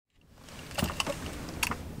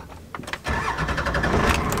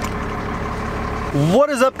What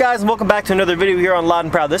is up, guys, and welcome back to another video here on Loud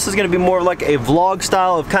and Proud. This is going to be more of like a vlog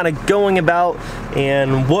style of kind of going about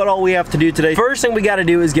and what all we have to do today. First thing we got to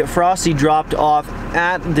do is get Frosty dropped off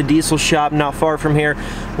at the diesel shop not far from here.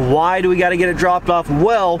 Why do we got to get it dropped off?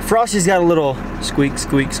 Well, Frosty's got a little squeak,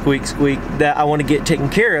 squeak, squeak, squeak that I want to get taken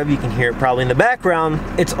care of. You can hear it probably in the background.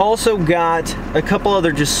 It's also got a couple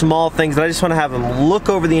other just small things that I just want to have him look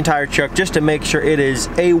over the entire truck just to make sure it is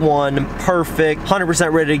A1, perfect,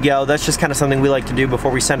 100% ready to go. That's just kind of something we like to do before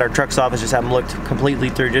we send our trucks off, is just have them looked completely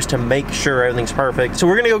through just to make sure everything's perfect. So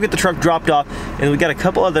we're gonna go get the truck dropped off, and we got a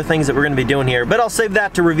couple other things that we're gonna be doing here, but I'll save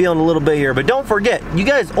that to reveal in a little bit here. But don't forget, you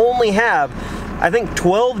guys only have, I think,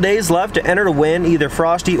 12 days left to enter to win either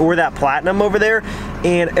Frosty or that Platinum over there,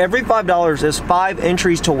 and every $5 is 5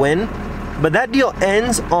 entries to win. But that deal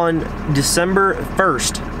ends on December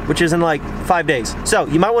 1st, which is in like 5 days. So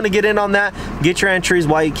you might want to get in on that, get your entries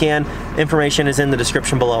while you can. Information is in the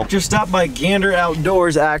description below. Just stopped by Gander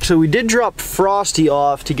Outdoors. Actually, we did drop Frosty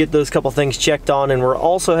off to get those couple things checked on, and we're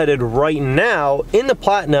also headed right now in the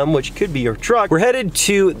Platinum, which could be your truck. We're headed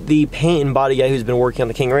to the paint and body guy who's been working on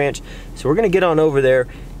the King Ranch. So we're gonna get on over there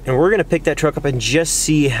and we're gonna pick that truck up and just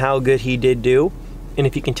see how good he did do, and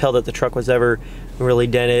if you can tell that the truck was ever really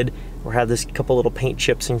dented or had this couple little paint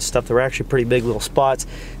chips and stuff that were actually pretty big little spots.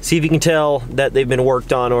 See if you can tell that they've been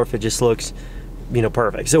worked on or if it just looks, you know,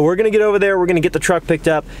 perfect. So we're gonna get over there, we're gonna get the truck picked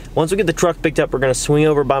up. Once we get the truck picked up, we're gonna swing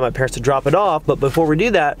over by my parents to drop it off. But before we do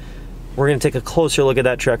that, we're gonna take a closer look at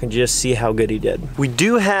that truck and just see how good he did. We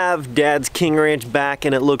do have Dad's King Ranch back,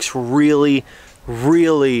 and it looks really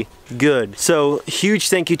good. So huge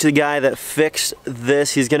thank you to the guy that fixed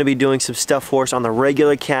this. He's gonna be doing some stuff for us on the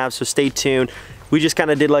regular cab, so stay tuned. We just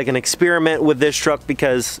kind of did like an experiment with this truck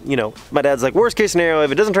because, you know, my dad's like, worst case scenario,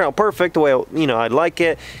 if it doesn't turn out perfect the way, you know, I'd like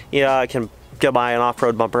it, yeah, I can go buy an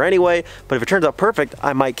off-road bumper anyway, but if it turns out perfect,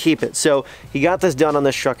 I might keep it. So he got this done on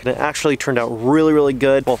this truck, and it actually turned out really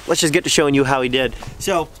good. Well, let's just get to showing you how he did.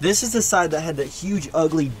 So this is the side that had that huge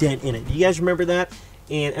ugly dent in it. Do you guys remember that?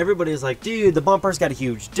 And everybody's like, dude, the bumper's got a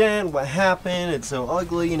huge dent, what happened? It's so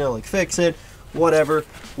ugly, you know, like fix it, whatever.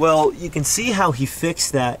 Well, you can see how he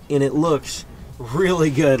fixed that, and it looks really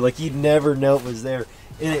good. Like, you'd never know it was there,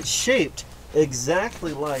 and it's shaped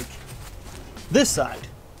exactly like this side,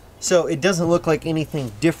 so it doesn't look like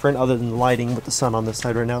anything different other than the lighting with the sun on this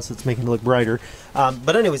side right now, so it's making it look brighter.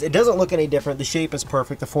 But anyways, it doesn't look any different. The shape is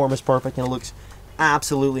perfect, the form is perfect, and it looks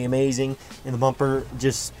absolutely amazing. And the bumper,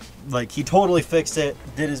 just like, he totally fixed it,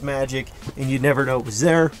 did his magic, and you'd never know it was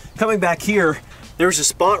there. Coming back here, there's a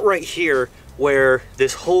spot right here where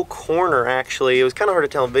this whole corner, actually, it was kind of hard to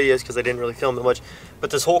tell in videos because I didn't really film it much,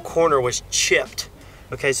 but this whole corner was chipped.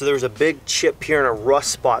 Okay, so there was a big chip here and a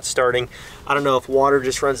rust spot starting. I don't know if water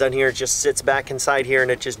just runs down here, it just sits back inside here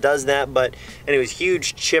and it just does that, but anyways,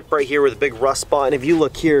 huge chip right here with a big rust spot. And if you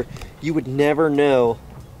look here, you would never know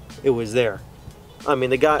it was there. I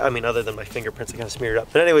mean, the guy, other than my fingerprints, I kind of smeared it up.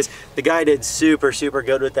 But anyways, the guy did super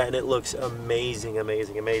good with that, and it looks amazing.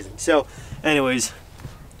 So anyways,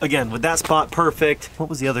 again, with that spot perfect. What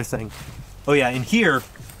was the other thing? Oh yeah, in here,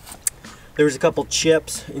 there was a couple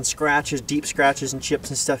chips and scratches, deep scratches and chips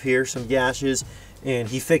and stuff here, some gashes, and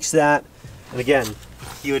he fixed that. And again,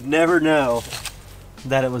 you would never know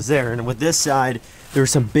that it was there. And with this side, there were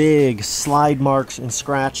some big slide marks and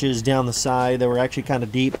scratches down the side that were actually kind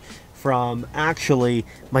of deep from actually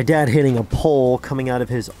my dad hitting a pole coming out of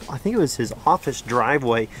his, I think it was his office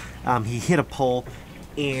driveway. He hit a pole,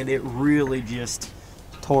 and it really just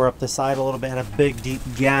tore up the side a little bit. Had a big deep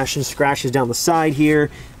gash and scratches down the side here.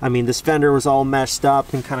 I mean, this fender was all messed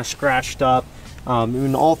up and kind of scratched up,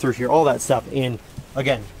 and all through here, all that stuff. And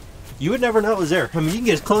again, you would never know it was there. I mean, you can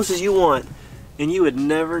get as close as you want, and you would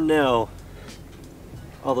never know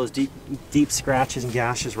all those deep scratches and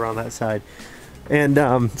gashes were on that side.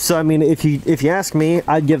 And so I mean, if you ask me,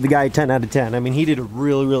 I'd give the guy a 10 out of 10. I mean, he did a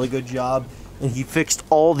really good job, and he fixed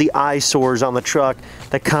all the eyesores on the truck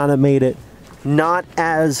that kind of made it not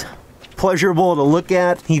as pleasurable to look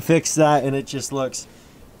at. He fixed that, and it just looks,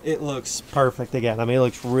 it looks perfect again. I mean, it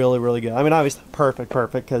looks really good. I mean, obviously perfect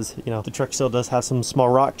because, you know, the truck still does have some small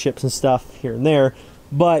rock chips and stuff here and there,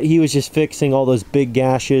 but he was just fixing all those big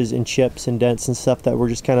gashes and chips and dents and stuff that were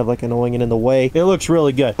just kind of like annoying and in the way. It looks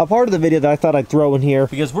really good. A part of the video that I thought I'd throw in here,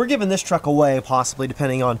 because we're giving this truck away possibly,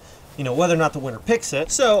 depending on, you know, whether or not the winner picks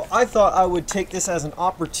it. So I thought I would take this as an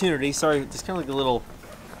opportunity. Sorry, there's kind of like a little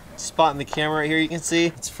spot in the camera right here, you can see.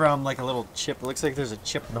 It's from like a little chip. It looks like there's a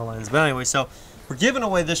chip in the lens. But anyway, so we're giving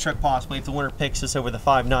away this truck possibly if the winner picks this over the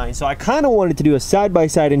 5.9. So I kind of wanted to do a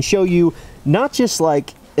side-by-side and show you not just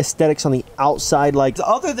like aesthetics on the outside, like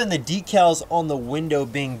other than the decals on the window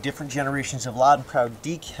being different generations of Loud and Proud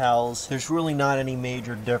decals, there's really not any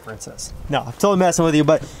major differences. No, I'm totally messing with you,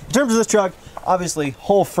 but in terms of this truck, obviously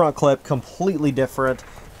whole front clip completely different.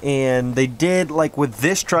 And they did, like with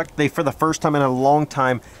this truck, they for the first time in a long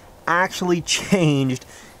time actually changed,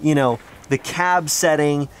 you know, the cab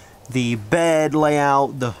setting, the bed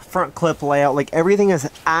layout, the front clip layout, like everything is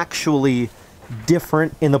actually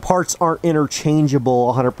different, and the parts aren't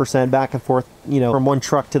interchangeable 100% back and forth, you know, from one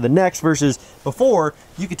truck to the next, versus before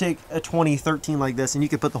you could take a 2013 like this and you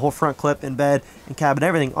could put the whole front clip and bed and cab and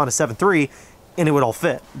everything on a 7.3 and it would all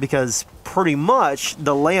fit, because pretty much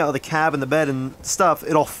the layout of the cab and the bed and stuff,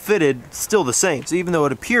 it all fitted still the same. So even though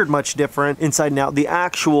it appeared much different inside and out, the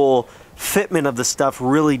actual fitment of the stuff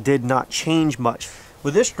really did not change much.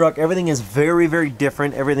 With this truck, everything is very, very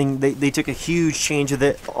different. Everything, they took a huge change of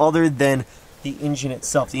it, other than the engine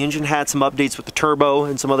itself. The engine had some updates with the turbo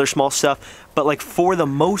and some other small stuff, but like for the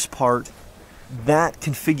most part, that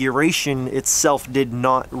configuration itself did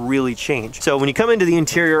not really change. So when you come into the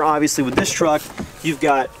interior, obviously with this truck, you've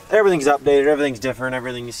got everything's updated, everything's different,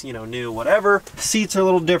 everything's, you know, new, whatever. Seats are a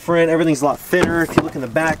little different, everything's a lot thinner. If you look in the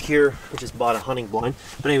back here, I just bought a hunting blind,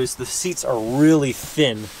 but anyways, the seats are really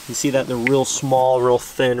thin. You see that? They're real small, real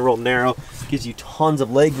thin, real narrow. Gives you tons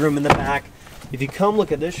of leg room in the back. If you come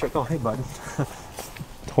look at this truck, oh hey bud.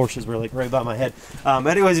 Horses were like right by my head.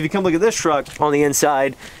 Anyways, if you come look at this truck on the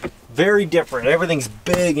inside, very different. Everything's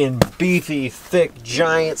big and beefy, thick,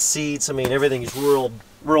 giant seats. I mean, everything's real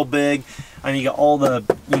big. I mean, you got all the,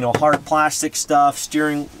 you know, hard plastic stuff.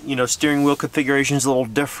 Steering wheel configuration's a little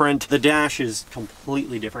different. The dash is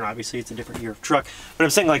completely different. Obviously, it's a different year of truck. But I'm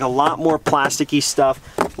saying like a lot more plasticky stuff,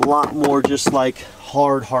 a lot more just like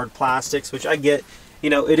hard plastics, which I get. You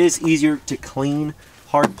know, it is easier to clean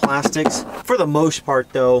hard plastics. For the most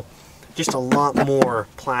part though, just a lot more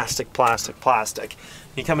plastic.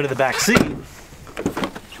 You come into the back seat,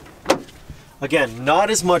 again, not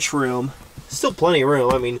as much room, still plenty of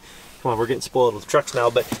room. I mean, come on, we're getting spoiled with trucks now,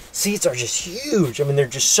 but seats are just huge. I mean, they're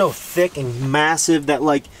just so thick and massive that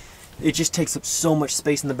like, it just takes up so much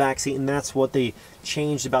space in the back seat, and that's what they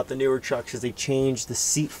changed about the newer trucks, is they changed the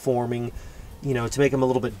seat forming, you know, to make them a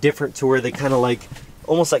little bit different, to where they kind of like,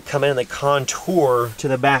 almost like come in and they contour to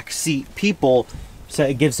the back seat people, so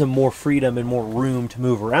it gives them more freedom and more room to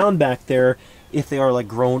move around back there. If they are like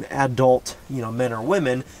grown adult, you know, men or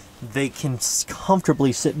women, they can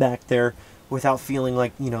comfortably sit back there without feeling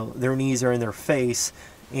like, you know, their knees are in their face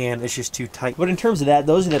and it's just too tight. But in terms of that,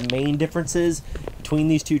 those are the main differences between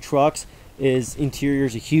these two trucks. Is interior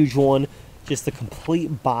is a huge one. Just the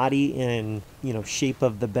complete body and, you know, shape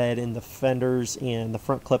of the bed and the fenders and the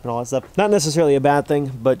front clip and all that stuff. Not necessarily a bad thing,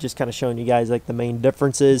 but just kind of showing you guys like the main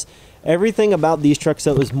differences. Everything about these trucks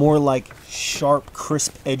though is more like sharp,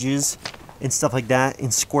 crisp edges and stuff like that,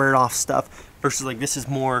 and squared off stuff, versus like this is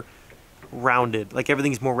more rounded. Like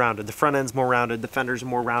everything's more rounded. The front end's more rounded, the fenders are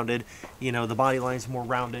more rounded, you know, the body line's more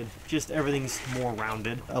rounded. Just everything's more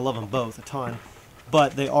rounded. I love them both a ton,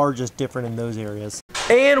 but they are just different in those areas.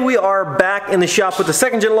 And we are back in the shop with the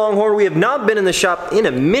second gen Longhorn. We have not been in the shop in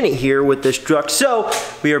a minute here with this truck, so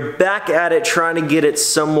we are back at it trying to get it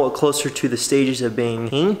somewhat closer to the stages of being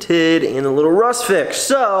painted and a little rust fix.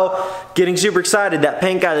 So getting super excited. That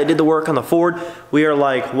paint guy that did the work on the Ford, we are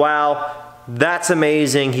like, wow, that's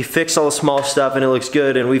amazing. He fixed all the small stuff and it looks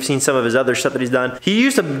good, and we've seen some of his other stuff that he's done. He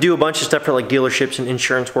used to do a bunch of stuff for like dealerships and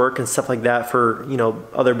insurance work and stuff like that for, you know,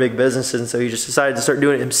 other big businesses, and so he just decided to start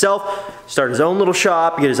doing it himself, start his own little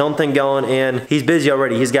shop, get his own thing going, and he's busy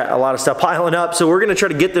already. He's got a lot of stuff piling up, so we're gonna try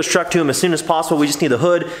to get this truck to him as soon as possible. We just need the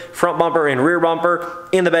hood, front bumper, and rear bumper,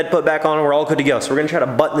 and the bed put back on, and we're all good to go. So we're gonna try to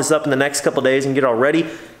button this up in the next couple days and get it all ready.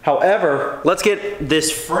 However, let's get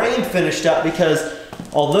this frame finished up, because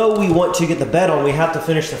although we want to get the bed on, we have to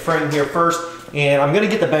finish the frame here first, and I'm gonna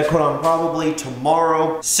get the bed put on probably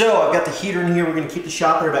tomorrow. So I've got the heater in here. We're gonna keep the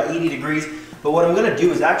shop at about 80 degrees, but what I'm gonna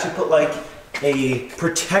do is actually put like a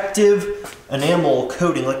protective enamel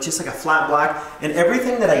coating, like just like a flat black, and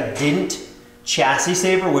everything that I didn't chassis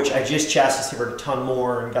saver, which I just chassis savered a ton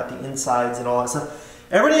more and got the insides and all that stuff,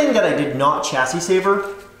 everything that I did not chassis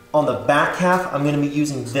saver on the back half, I'm gonna be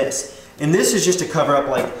using this. And this is just to cover up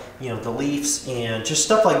like, you know, the leaves and just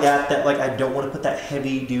stuff like that, that like I don't want to put that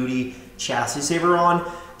heavy duty chassis saver on,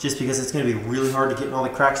 just because it's going to be really hard to get in all the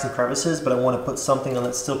cracks and crevices, but I want to put something on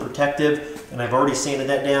that's still protective, and I've already sanded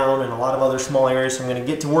that down and a lot of other small areas, so I'm going to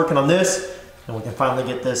get to working on this, and we can finally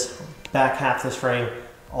get this back half of this frame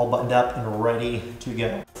all buttoned up and ready to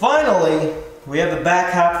go. Finally, we have the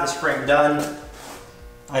back half of this frame done.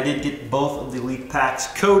 I did get both of the leaf packs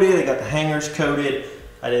coated. I got the hangers coated.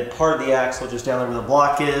 I did part of the axle just down there where the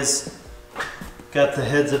block is. Got the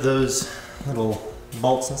heads of those little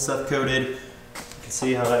bolts and stuff coated. You can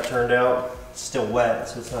see how that turned out. It's still wet,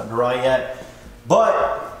 so it's not dry yet.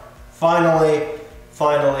 But finally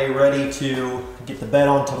ready to get the bed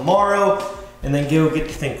on tomorrow and then go get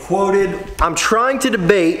the thing quoted. I'm trying to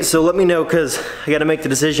debate, so let me know, because I gotta make the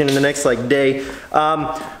decision in the next day.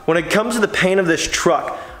 When it comes to the paint of this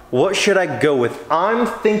truck, what should I go with? I'm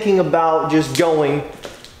thinking about just going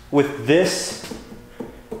with this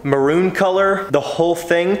maroon color, the whole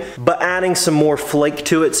thing, but adding some more flake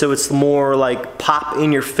to it so it's more like pop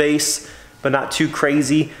in your face, but not too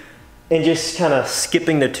crazy. And just kind of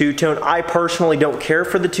skipping the two-tone. I personally don't care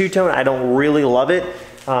for the two-tone. I don't really love it.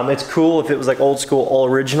 It's cool if it was like old school, all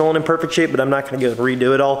original and in perfect shape, but I'm not gonna go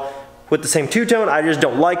redo it all with the same two-tone. I just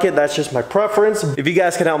don't like it. That's just my preference. If you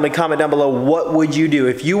guys can help me, comment down below, what would you do?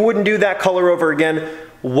 If you wouldn't do that color over again,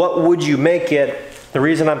 what would you make it? The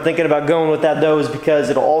reason I'm thinking about going with that though is because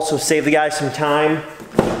it'll also save the guys some time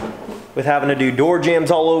with having to do door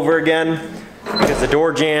jams all over again, because the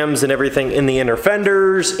door jams and everything in the inner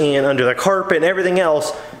fenders and under the carpet and everything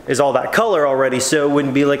else is all that color already, so it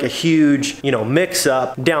wouldn't be like a huge, mix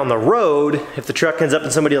up down the road. If the truck ends up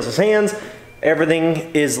in somebody else's hands, everything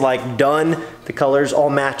is like done, the colors all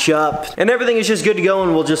match up, and everything is just good to go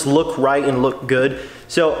and will just look right and look good.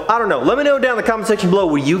 So I don't know, let me know down in the comment section below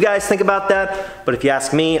what you guys think about that, but if you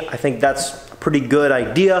ask me, I think that's a pretty good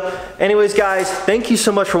idea. Anyways guys, thank you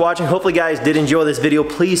so much for watching. Hopefully you guys did enjoy this video.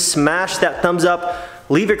 Please smash that thumbs up.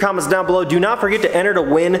 Leave your comments down below. Do not forget to enter to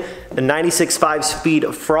win the 96.5 speed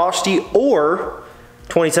Frosty or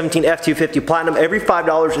 2017 F250 Platinum. Every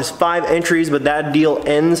 $5 is 5 entries, but that deal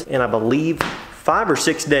ends in, I believe, 5 or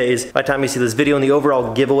 6 days by the time you see this video, and the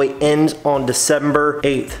overall giveaway ends on December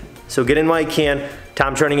 8th. So get in while you can.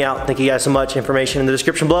 Time's running out. Thank you guys so much. Information in the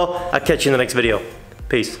description below. I'll catch you in the next video.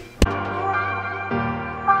 Peace.